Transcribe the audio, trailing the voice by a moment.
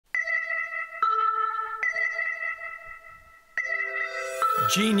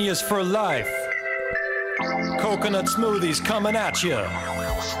Genius for life. Coconut smoothies coming at you.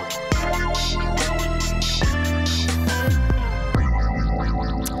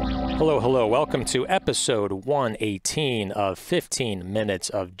 Hello, hello. Welcome to episode 118 of 15 Minutes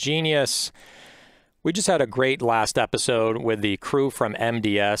of Genius. We just had a great last episode with the crew from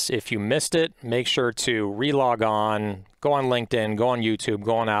MDS. If you missed it, make sure to relog on, go on LinkedIn, go on YouTube,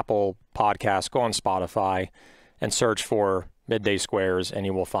 go on Apple Podcasts, go on Spotify, and search for Midday Squares, and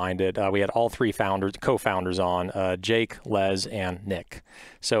you will find it. We had all three co-founders on, Jake, Les, and Nick.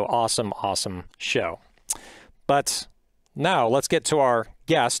 So awesome, awesome show. But now let's get to our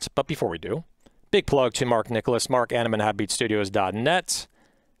guest. But before we do, big plug to Mark Nicholas, mark@animanhabitstudios.net.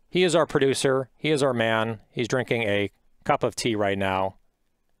 He is our producer. He is our man. He's drinking a cup of tea right now.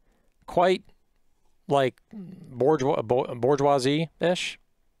 Quite like bourgeoisie-ish.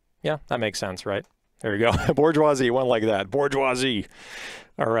 Yeah, that makes sense, right? There you go. Bourgeoisie, one like that. Bourgeoisie.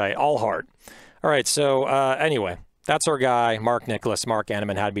 All right, all heart. All right, so anyway, that's our guy, Mark Nicholas,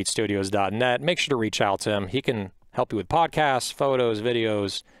 mark@animanhabitstudios.net. Make sure to reach out to him. He can help you with podcasts, photos,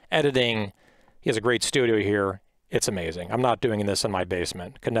 videos, editing. He has a great studio here. It's amazing. I'm not doing this in my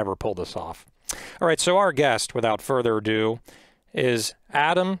basement. Could never pull this off. All right, so our guest, without further ado, is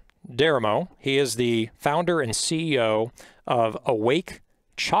Adam Deremo. He is the founder and CEO of Awake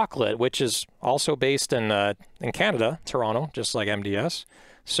Chocolate, which is also based in Canada, Toronto, just like MDS.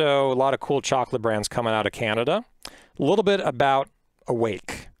 So a lot of cool chocolate brands coming out of Canada. A little bit about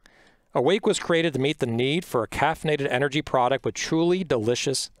Awake. Awake was created to meet the need for a caffeinated energy product with truly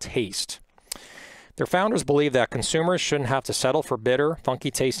delicious taste. Their founders believe that consumers shouldn't have to settle for bitter,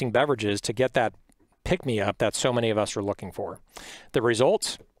 funky-tasting beverages to get that pick-me-up that so many of us are looking for. The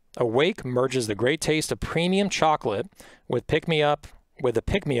result? Awake merges the great taste of premium chocolate with the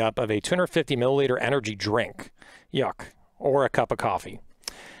pick-me-up of a 250 milliliter energy drink. Yuck. Or a cup of coffee.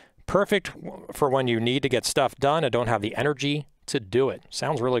 Perfect for when you need to get stuff done and don't have the energy to do it.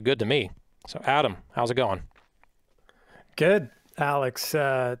 Sounds really good to me. So Adam, how's it going? Good, Alex.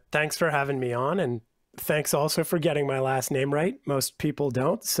 Thanks for having me on, and thanks also for getting my last name right. Most people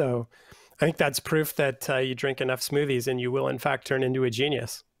don't, so I think that's proof that you drink enough smoothies and you will in fact turn into a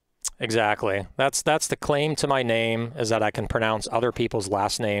genius. Exactly. That's the claim to my name, is that I can pronounce other people's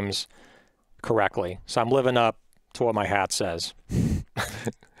last names correctly. So I'm living up to what my hat says.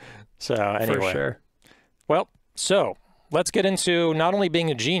 So anyway. For sure. Well, so let's get into not only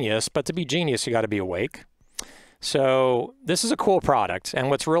being a genius, but to be genius, you got to be awake. So this is a cool product. And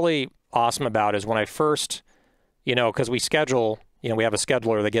what's really awesome about it is when I first, because we schedule, we have a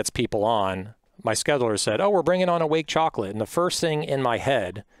scheduler that gets people on. My scheduler said, oh, we're bringing on Awake Chocolate. And the first thing in my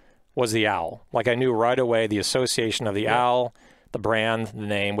head was the owl. Like I knew right away the association of the owl, the brand, the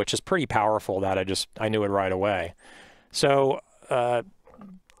name, which is pretty powerful that I knew it right away. So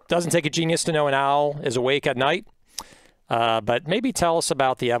doesn't take a genius to know an owl is awake at night. But maybe tell us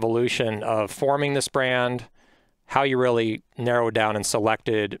about the evolution of forming this brand, how you really narrowed down and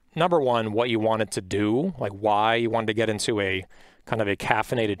selected, number one, what you wanted to do, like why you wanted to get into a kind of a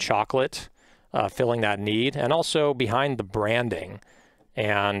caffeinated chocolate, filling that need, and also behind the branding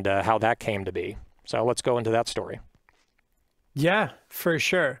and how that came to be. So let's go into that story. Yeah, for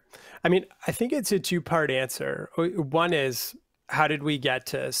sure. I mean, I think it's a two-part answer. One is, how did we get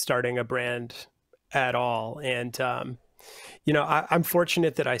to starting a brand at all? And, I'm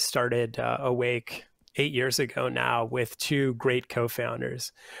fortunate that I started Awake 8 years ago now with two great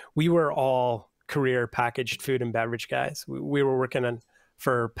co-founders. We were all career packaged food and beverage guys. We were working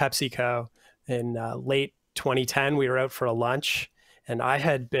for PepsiCo in late 2010. We were out for a lunch, and I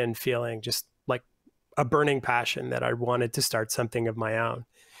had been feeling just like a burning passion that I wanted to start something of my own.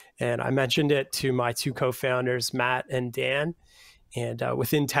 And I mentioned it to my two co-founders, Matt and Dan. And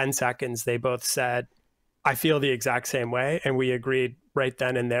within 10 seconds, they both said, I feel the exact same way. And we agreed right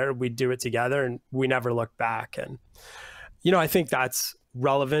then and there, we'd do it together, and we never looked back. And, I think that's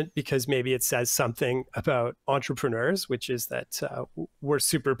relevant because maybe it says something about entrepreneurs, which is that we're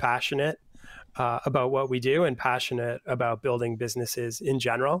super passionate about what we do and passionate about building businesses in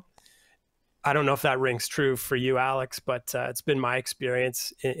general. I don't know if that rings true for you, Alex, but it's been my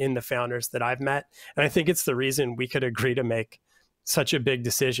experience in the founders that I've met. And I think it's the reason we could agree to make such a big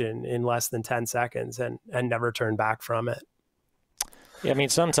decision in less than 10 seconds and never turn back from it. Yeah, I mean,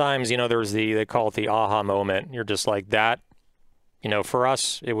 sometimes, there's they call it the aha moment. You're just like that. For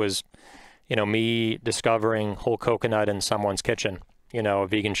us, it was, me discovering whole coconut in someone's kitchen, a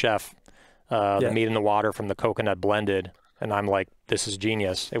vegan chef, the meat in the water from the coconut blended. And I'm like, this is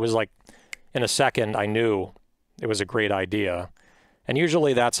genius. It was like, in a second, I knew it was a great idea. And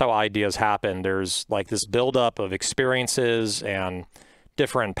usually that's how ideas happen. There's like this buildup of experiences and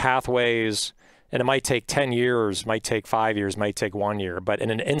different pathways, and it might take 10 years, might take 5 years, might take 1 year, but in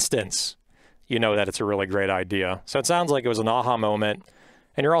an instance, you know that it's a really great idea. So it sounds like it was an aha moment,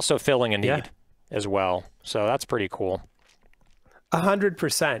 and you're also filling a need as well. So that's pretty cool.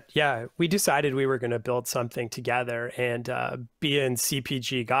 100%. Yeah. We decided we were going to build something together, and being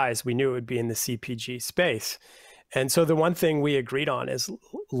CPG guys, we knew it would be in the CPG space. And so the one thing we agreed on is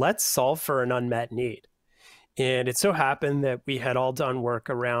let's solve for an unmet need. And it so happened that we had all done work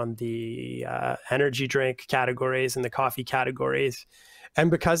around the energy drink categories and the coffee categories. And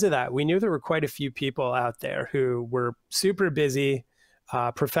because of that, we knew there were quite a few people out there who were super busy,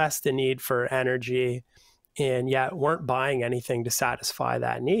 professed the need for energy, and yet weren't buying anything to satisfy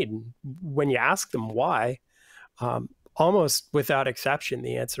that need. And when you ask them why, almost without exception,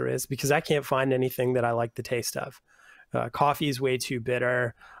 the answer is because I can't find anything that I like the taste of. Coffee is way too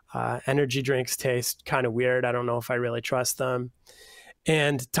bitter. Energy drinks taste kind of weird. I don't know if I really trust them.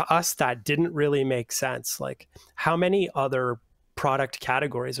 And to us, that didn't really make sense. Like, how many other product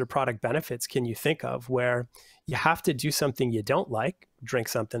categories or product benefits can you think of where you have to do something you don't like, drink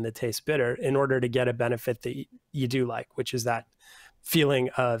something that tastes bitter, in order to get a benefit that you do like, which is that feeling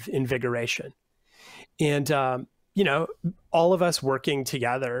of invigoration? And, you know, all of us working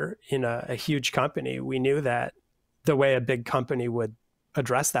together in a huge company, we knew that the way a big company would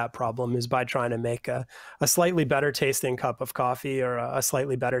address that problem is by trying to make a slightly better tasting cup of coffee or a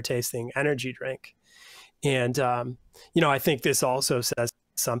slightly better tasting energy drink. And, you know, I think this also says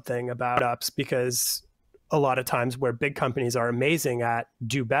something about us, because a lot of times where big companies are amazing at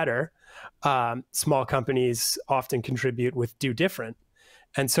do better, small companies often contribute with do different.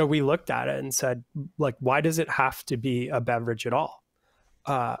 And so we looked at it and said, like, why does it have to be a beverage at all?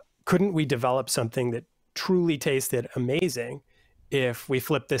 Couldn't we develop something that truly tasted amazing if we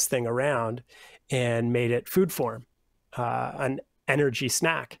flipped this thing around and made it food form, an energy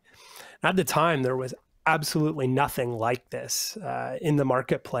snack? At the time, there was absolutely nothing like this in the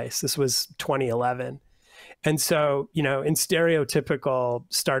marketplace. This was 2011. And so, you know, in stereotypical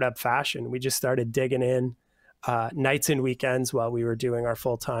startup fashion, we just started digging in nights and weekends while we were doing our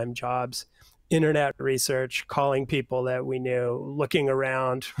full-time jobs, internet research, calling people that we knew, looking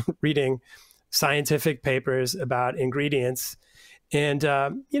around, reading scientific papers about ingredients. And,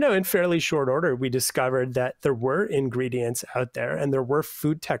 you know, in fairly short order, we discovered that there were ingredients out there and there were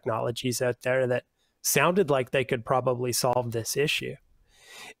food technologies out there that sounded like they could probably solve this issue.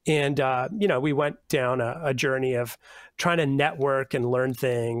 And, you know, we went down a journey of trying to network and learn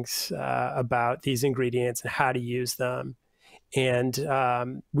things about these ingredients and how to use them.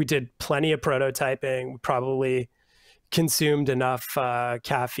 And we did plenty of prototyping. We probably consumed enough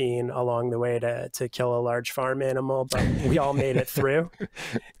caffeine along the way to kill a large farm animal, but we all made it through.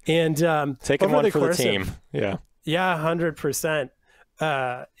 And taking one for the team. Yeah. Yeah, 100%.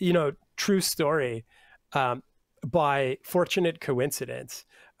 You know, true story. By fortunate coincidence,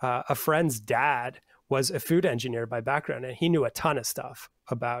 a friend's dad was a food engineer by background, and he knew a ton of stuff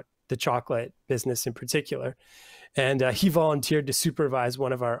about the chocolate business in particular. And he volunteered to supervise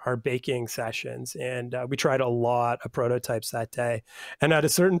one of our baking sessions. And we tried a lot of prototypes that day. And at a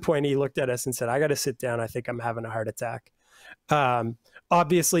certain point, he looked at us and said, I got to sit down. I think I'm having a heart attack.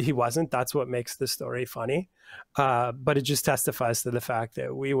 Obviously, he wasn't. That's what makes the story funny. But it just testifies to the fact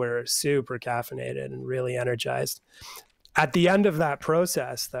that we were super caffeinated and really energized. At the end of that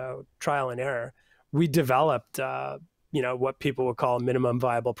process, though, trial and error, we developed, you know, what people would call a minimum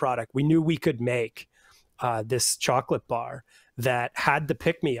viable product. We knew we could make this chocolate bar that had the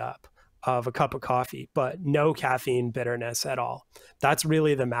pick-me-up of a cup of coffee, but no caffeine bitterness at all. That's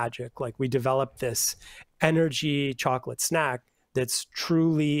really the magic. Like, we developed this energy chocolate snack that's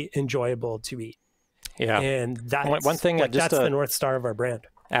truly enjoyable to eat. Yeah. And that's one thing, like, just that's the North Star of our brand.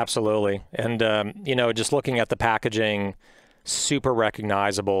 Absolutely. And, you know, just looking at the packaging, super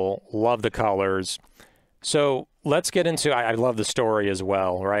recognizable, love the colors. So let's get into, I love the story as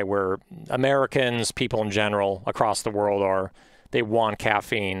well, right? Where Americans, people in general across the world they want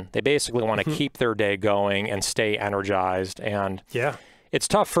caffeine. They basically want to keep their day going and stay energized. And yeah, it's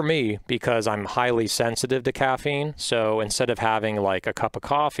tough for me because I'm highly sensitive to caffeine. So instead of having like a cup of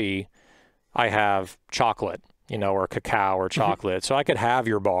coffee, I have chocolate, you know, or cacao or chocolate. So I could have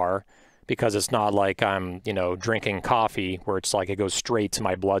your bar because it's not like I'm, you know, drinking coffee where it's like it goes straight to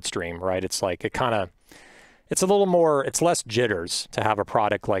my bloodstream, right? It's like it's a little more, it's less jitters to have a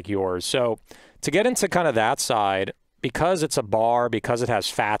product like yours. So to get into kind of that side, because it's a bar, because it has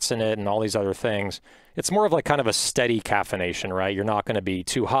fats in it and all these other things, it's more of like kind of a steady caffeination, right? You're not going to be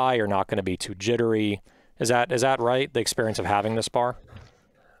too high, you're not going to be too jittery. Is that right? The experience of having this bar?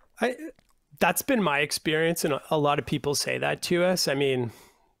 That's been my experience, and a lot of people say that to us. I mean,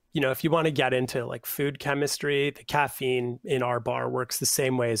 if you want to get into like food chemistry, the caffeine in our bar works the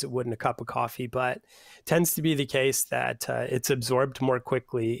same way as it would in a cup of coffee, but it tends to be the case that it's absorbed more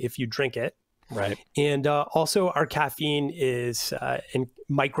quickly if you drink it. Right. And also our caffeine is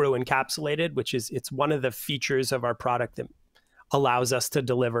micro encapsulated, it's one of the features of our product that allows us to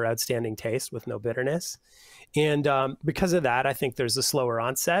deliver outstanding taste with no bitterness. And because of that, I think there's a slower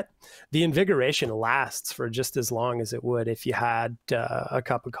onset. The invigoration lasts for just as long as it would if you had a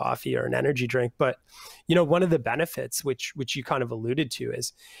cup of coffee or an energy drink. But, one of the benefits, which you kind of alluded to,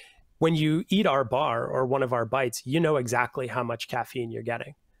 is when you eat our bar or one of our bites, you know exactly how much caffeine you're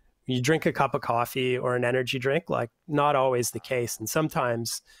getting. You drink a cup of coffee or an energy drink, like not always the case. And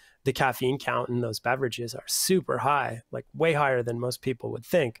sometimes the caffeine count in those beverages are super high, like way higher than most people would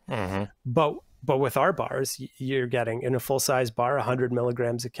think. Mm-hmm. But with our bars, you're getting in a full-size bar 100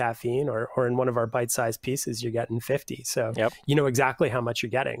 milligrams of caffeine, or in one of our bite-sized pieces, you're getting 50. So you know exactly how much you're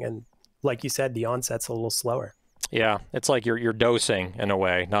getting. And like you said, the onset's a little slower. Yeah, it's like you're dosing in a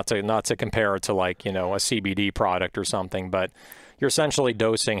way, not to compare it to like, a CBD product or something, but you're essentially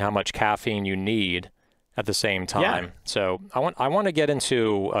dosing how much caffeine you need at the same time. Yeah. So I want to get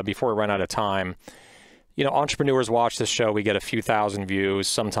into, before we run out of time, entrepreneurs watch this show, we get a few thousand views,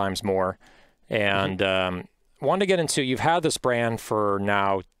 sometimes more. And wanted to get into, you've had this brand for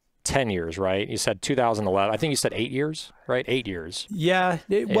now 10 years, right? You said 2011. I think you said 8 years, right? 8 years. Yeah.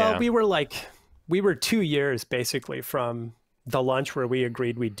 Well, we were 2 years basically from the launch where we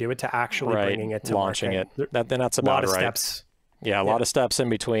agreed we'd do it to actually bringing it to launching market. Then that's about right. A lot of right. steps. Yeah, a lot of steps in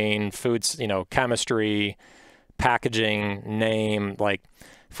between foods, chemistry, packaging, name, like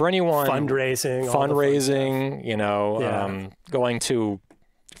for anyone. Fundraising, going to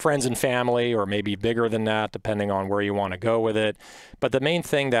friends and family, or maybe bigger than that, depending on where you want to go with it. But the main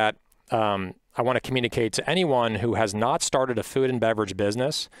thing that I want to communicate to anyone who has not started a food and beverage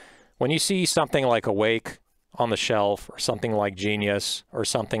business, when you see something like Awake on the shelf, or something like Genius, or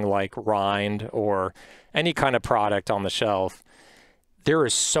something like Rind, or any kind of product on the shelf, there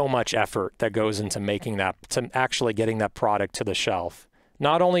is so much effort that goes into making that, to actually getting that product to the shelf.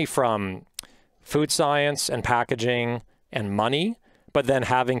 Not only from food science and packaging and money, but then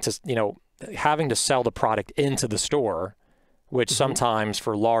having to sell the product into the store, which sometimes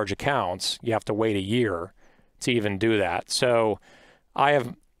for large accounts, you have to wait a year to even do that. So I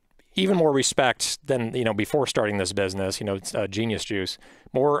have even more respect than, before starting this business, Genius Juice,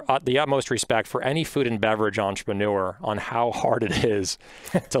 the utmost respect for any food and beverage entrepreneur on how hard it is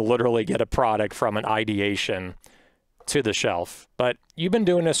to literally get a product from an ideation to the shelf. But you've been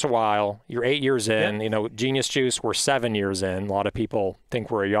doing this a while. You're 8 years in. Yep. Genius Juice, we're 7 years in. A lot of people think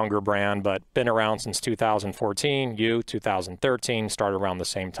we're a younger brand, but been around since 2014. 2013, started around the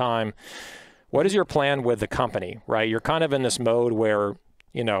same time. What is your plan with the company, right? You're kind of in this mode where,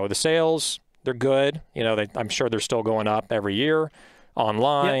 the sales, they're good. I'm sure they're still going up every year.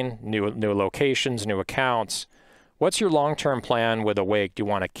 Online, yep. new locations, new accounts. What's your long-term plan with Awake? Do you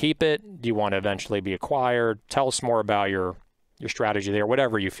want to keep it? Do you want to eventually be acquired? Tell us more about your strategy there,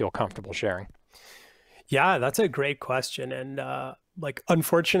 whatever you feel comfortable sharing. Yeah, that's a great question. And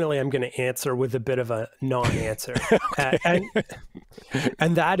unfortunately, I'm going to answer with a bit of a non-answer.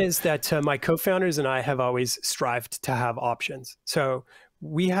 and that is that my co-founders and I have always strived to have options. So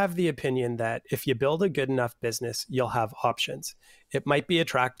we have the opinion that if you build a good enough business, you'll have options. It might be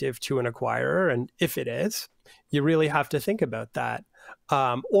attractive to an acquirer, and if it is, you really have to think about that.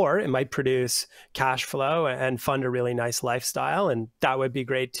 Or it might produce cash flow and fund a really nice lifestyle, and that would be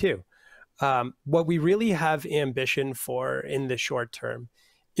great too. What we really have ambition for in the short term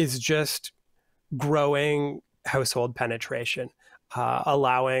is just growing household penetration,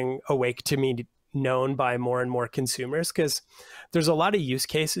 allowing Awake to be known by more and more consumers, because there's a lot of use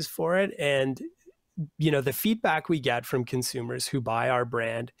cases for it. And, the feedback we get from consumers who buy our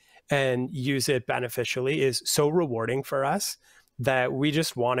brand and use it beneficially is so rewarding for us that we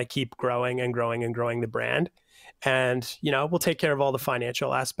just want to keep growing and growing and growing the brand. And, we'll take care of all the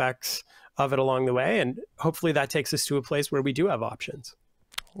financial aspects of it along the way. And hopefully that takes us to a place where we do have options.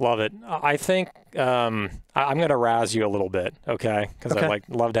 Love it. I think I'm going to razz you a little bit, okay? Because I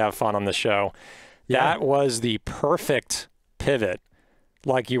love to have fun on the show. Yeah. That was the perfect pivot,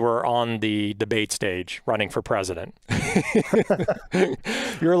 like you were on the debate stage running for president.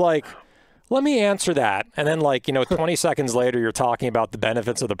 You're like, let me answer that. And then 20 seconds later, you're talking about the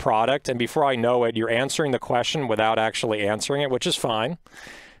benefits of the product. And before I know it, you're answering the question without actually answering it, which is fine.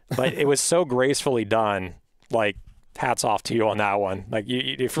 But it was so gracefully done. Hats off to you on that one.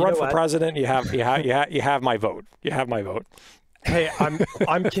 If you run for president, you have my vote. You have my vote. Hey,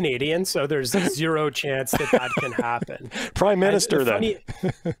 I'm Canadian, so there's zero chance that that can happen. Prime Minister, then.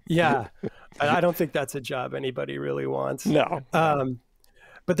 Yeah, I don't think that's a job anybody really wants. No.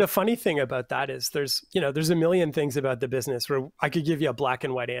 But the funny thing about that is there's a million things about the business where I could give you a black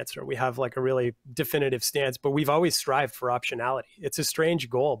and white answer. We have like a really definitive stance, but we've always strived for optionality. It's a strange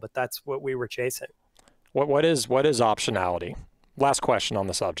goal, but that's what we were chasing. What is optionality? Last question on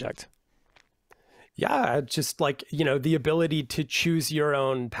the subject. Yeah, just like, the ability to choose your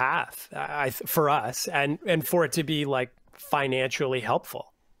own path for us and for it to be like financially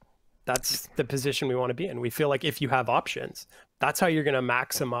helpful. That's the position we want to be in. We feel like if you have options, that's how you're going to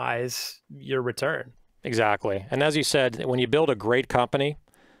maximize your return. Exactly. And as you said, when you build a great company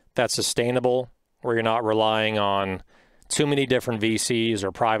that's sustainable, where you're not relying on too many different VCs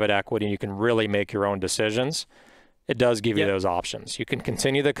or private equity, you can really make your own decisions. It does give you those options. You can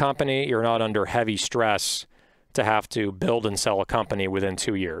continue the company. You're not under heavy stress to have to build and sell a company within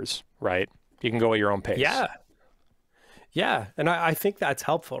 2 years, right? You can go at your own pace. Yeah. Yeah. And I think that's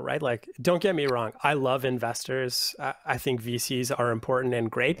helpful, right? Like, don't get me wrong. I love investors. I think VCs are important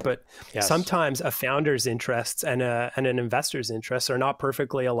and great, but sometimes a founder's interests and an investor's interests are not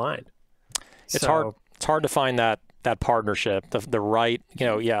perfectly aligned. It's hard to find that partnership, the right,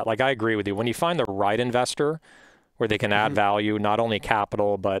 like I agree with you. When you find the right investor where they can add value, not only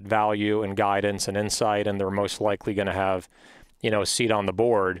capital, but value and guidance and insight, and they're most likely going to have, a seat on the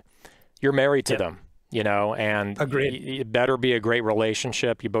board, you're married to them. And it better be a great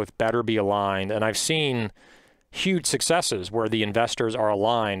relationship. You both better be aligned. And I've seen huge successes where the investors are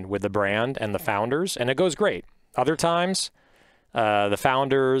aligned with the brand and the founders, and it goes great. Other times, the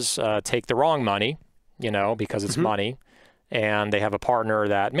founders take the wrong money, because it's money, and they have a partner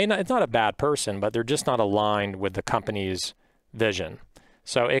that it's not a bad person, but they're just not aligned with the company's vision.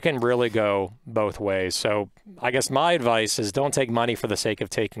 So it can really go both ways. So I guess my advice is don't take money for the sake of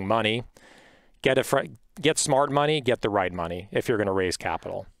taking money. Get smart money, get the right money if you're going to raise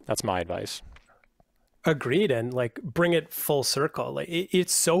capital. That's my advice. Agreed. And like bring it full circle. Like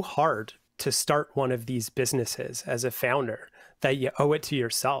it's so hard to start one of these businesses as a founder that you owe it to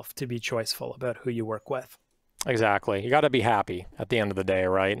yourself to be choiceful about who you work with. Exactly. You got to be happy at the end of the day,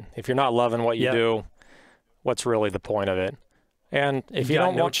 right? If you're not loving what you do, what's really the point of it? And if you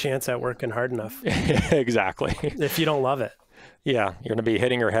don't no chance at working hard enough. Exactly. If you don't love it. Yeah, you're going to be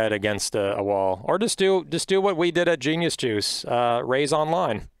hitting your head against a wall. Or just do what we did at Genius Juice, raise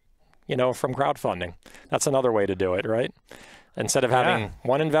online, from crowdfunding. That's another way to do it, right? Instead of having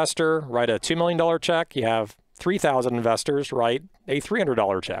one investor write a $2 million check, you have 3,000 investors write a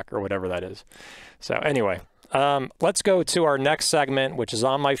 $300 check or whatever that is. So anyway, let's go to our next segment, which is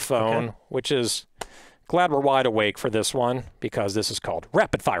on my phone, which is glad we're wide awake for this one because this is called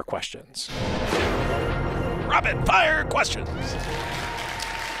Rapid Fire Questions. Rapid Fire Questions.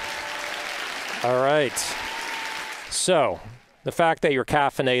 All right. So the fact that you're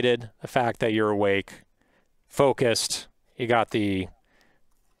caffeinated, the fact that you're awake, focused, you got the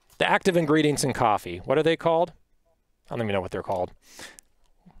active ingredients in coffee. What are they called? I don't even know what they're called.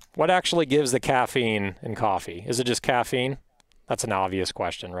 What actually gives the caffeine in coffee? Is it just caffeine? That's an obvious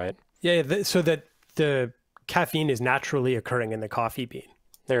question, right? Yeah, so that the caffeine is naturally occurring in the coffee bean.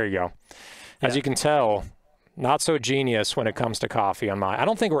 There you go. As you can tell, not so genius when it comes to coffee on I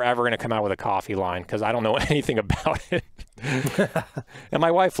don't think we're ever going to come out with a coffee line because I don't know anything about it. And my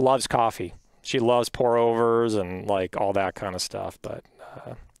wife loves coffee. She loves pour-overs and like all that kind of stuff, but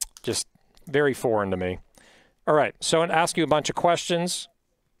just very foreign to me. All right, so I'm going to ask you a bunch of questions,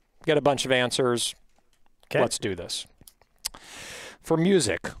 get a bunch of answers. Okay. Let's do this. For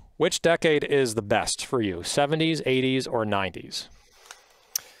music, which decade is the best for you, 70s, 80s, or 90s?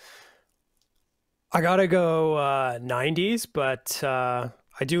 I got to go 90s, but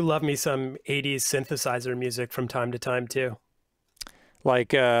I do love me some 80s synthesizer music from time to time, too. Like,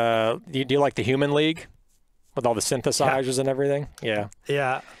 do you like the Human League with all the synthesizers and everything? Yeah.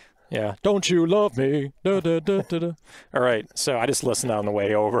 Yeah. Yeah. Don't you love me? Da, da, da, da, da. All right. So I just listened on the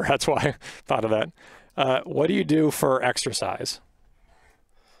way over. That's why I thought of that. What do you do for exercise?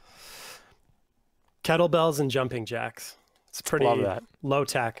 Kettlebells and jumping jacks. It's pretty low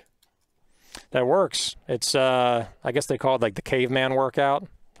tech. That works. It's, I guess they call it like the caveman workout.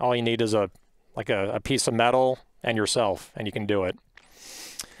 All you need is a piece of metal and yourself, and you can do it.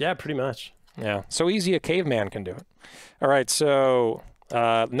 Yeah, pretty much. Yeah. So easy a caveman can do it. All right. So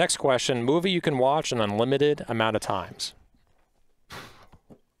next question, movie you can watch an unlimited amount of times.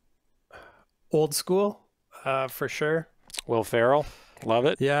 Old School, for sure. Will Ferrell. Love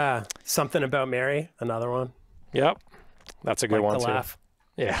it. Yeah. Something About Mary, another one. Yep. That's a good one too. Laugh.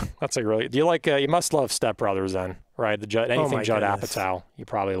 Yeah, that's a really. Do you like? You must love Step Brothers then, right? Anything my Judd goodness. Apatow, you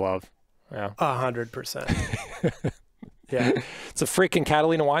probably love. Yeah. 100%. Yeah, It's a freaking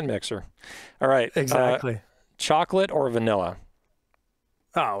Catalina wine mixer. All right. exactly. Chocolate or vanilla?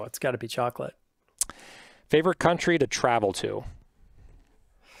 Oh, it's got to be chocolate. Favorite country to travel to?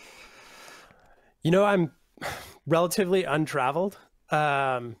 You know, I'm relatively untraveled.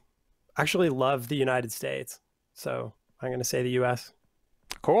 Actually love the United States. So I'm going to say the US.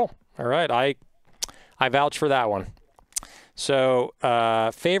 Cool. All right. I vouch for that one. So,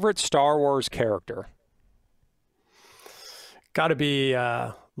 favorite Star Wars character? Got to be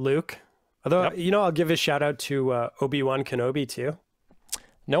Luke. Although, Yep. you know, I'll give a shout out to Obi-Wan Kenobi too.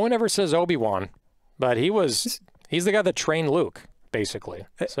 No one ever says Obi-Wan, but he's the guy that trained Luke, basically.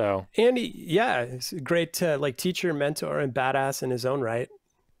 So And he's a great like teacher, mentor, and badass in his own right.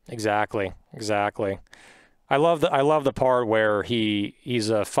 exactly. I love the part where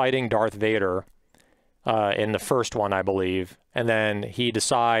he's fighting Darth Vader in the first one, I believe, and then he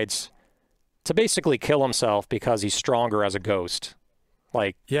decides to basically kill himself because he's stronger as a ghost,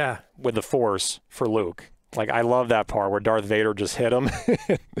 like Yeah. with the Force for Luke. Like, I love that part where Darth Vader just hit him.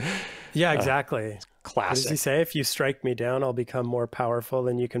 Yeah, exactly. What does he Classic. say? If you strike me down, I'll become more powerful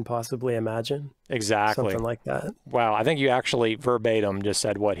than you can possibly imagine. Exactly. Something like that. Wow, I think you actually verbatim just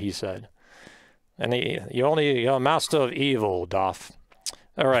said what he said. And you're a master of evil, Doth.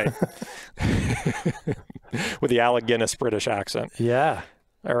 All right. With the Alec Guinness British accent. Yeah.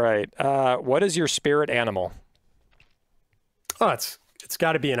 All right. What is your spirit animal? Oh, it's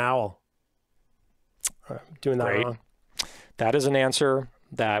got to be an owl. I'm doing that Great. wrong. That is an answer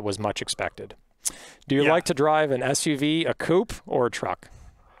that was much expected. Do you Yeah. like to drive an SUV, a coupe, or a truck?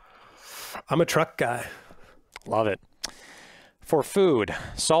 I'm a truck guy. Love it. For food,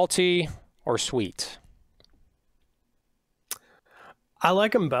 salty or sweet? I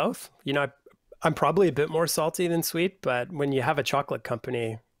like them both. You know, I'm probably a bit more salty than sweet, but when you have a chocolate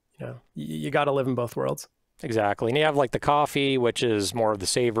company, you know, you got to live in both worlds. Exactly. And you have like the coffee, which is more of the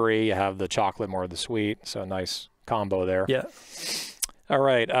savory. You have the chocolate, more of the sweet. So nice combo there. Yeah. All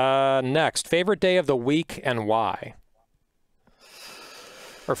right. Next, favorite day of the week and why?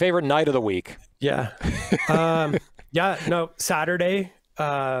 Or favorite night of the week? Yeah. Yeah. No, Saturday,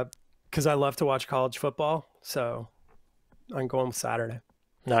 because I love to watch college football. So I'm going with Saturday.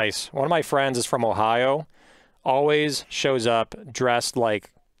 Nice. One of my friends is from Ohio. Always shows up dressed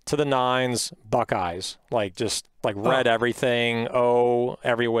like to the nines, Buckeyes, like just like red everything,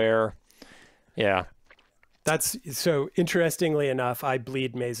 everywhere. Yeah. That's so interestingly enough, I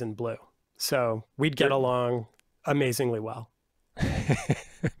bleed maize and blue. So we'd get along amazingly well.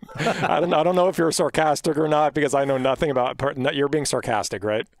 I don't know if you're sarcastic or not because I know nothing about. You're being sarcastic,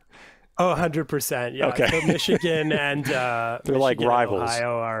 right? Oh, 100%. Yeah. Okay. So Michigan and They're Michigan like and rivals.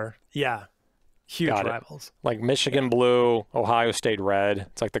 Ohio are huge Got it. rivals. Like Michigan blue, Ohio State red.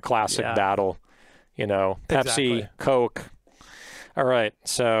 It's like the classic battle, you know. Pepsi, Exactly. Coke. All right,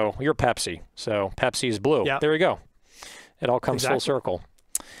 so you're Pepsi. So Pepsi's blue. Yep. There we go. It all comes full Exactly. circle.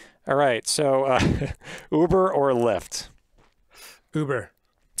 All right, so Uber or Lyft? Uber.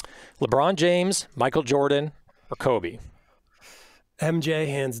 LeBron James, Michael Jordan, or Kobe? MJ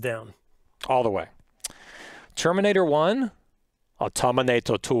hands down. All the way. Terminator 1 or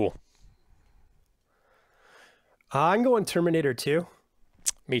Terminator 2? I'm going Terminator 2.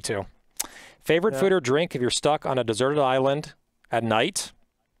 Me too. Favorite food or drink if you're stuck on a deserted island at night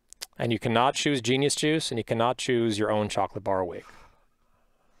and you cannot choose Genius Juice and you cannot choose your own chocolate bar awake?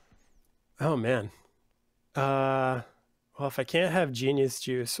 Oh, man. Well, if I can't have Genius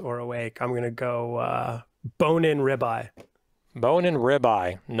Juice or Awake, I'm going to go bone-in ribeye. Bone-in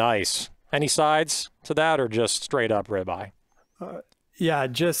ribeye. Nice. Any sides to that or just straight up ribeye? Yeah,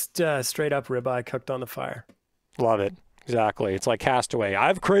 just straight up ribeye cooked on the fire. Love it. Exactly. It's like Castaway.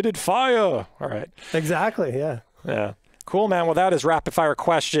 I've created fire. All right. Exactly, yeah. Yeah. Cool, man. Well, that is rapid fire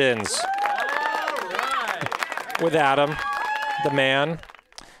questions with Adam, the man.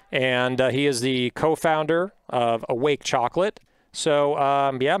 And he is the co-founder of Awake Chocolate. So,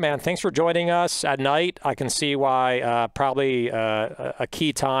 yeah, man, thanks for joining us at night. I can see why probably a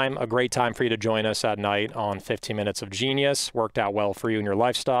key time, a great time for you to join us at night on 15 Minutes of Genius. Worked out well for you and your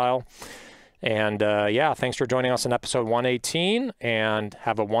lifestyle. And, yeah, thanks for joining us in episode 118. And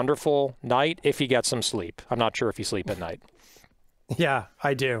have a wonderful night if you get some sleep. I'm not sure if you sleep at night. Yeah,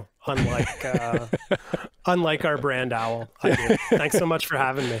 I do. Unlike our brand owl, I do. Thanks so much for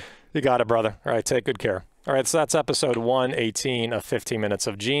having me. You got it, brother. All right, take good care. All right, so that's episode 118 of 15 Minutes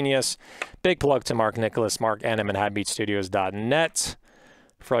of Genius. Big plug to Mark Nicholas, Mark Anneman, HabitStudios.net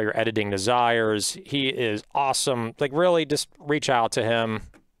for all your editing desires. He is awesome. Like, really, just reach out to him.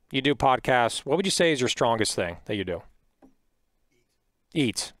 You do podcasts. What would you say is your strongest thing that you do?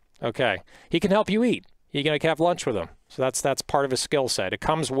 Eat. Okay. He can help you eat. You can have lunch with him. So that's part of his skill set. It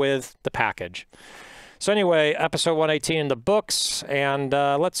comes with the package. So anyway, episode 118 in the books. And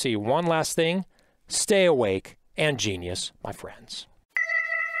let's see, one last thing. Stay awake and genius, my friends.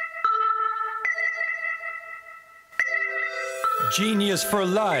 Genius for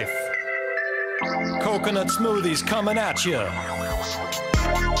life. Coconut smoothies coming at you.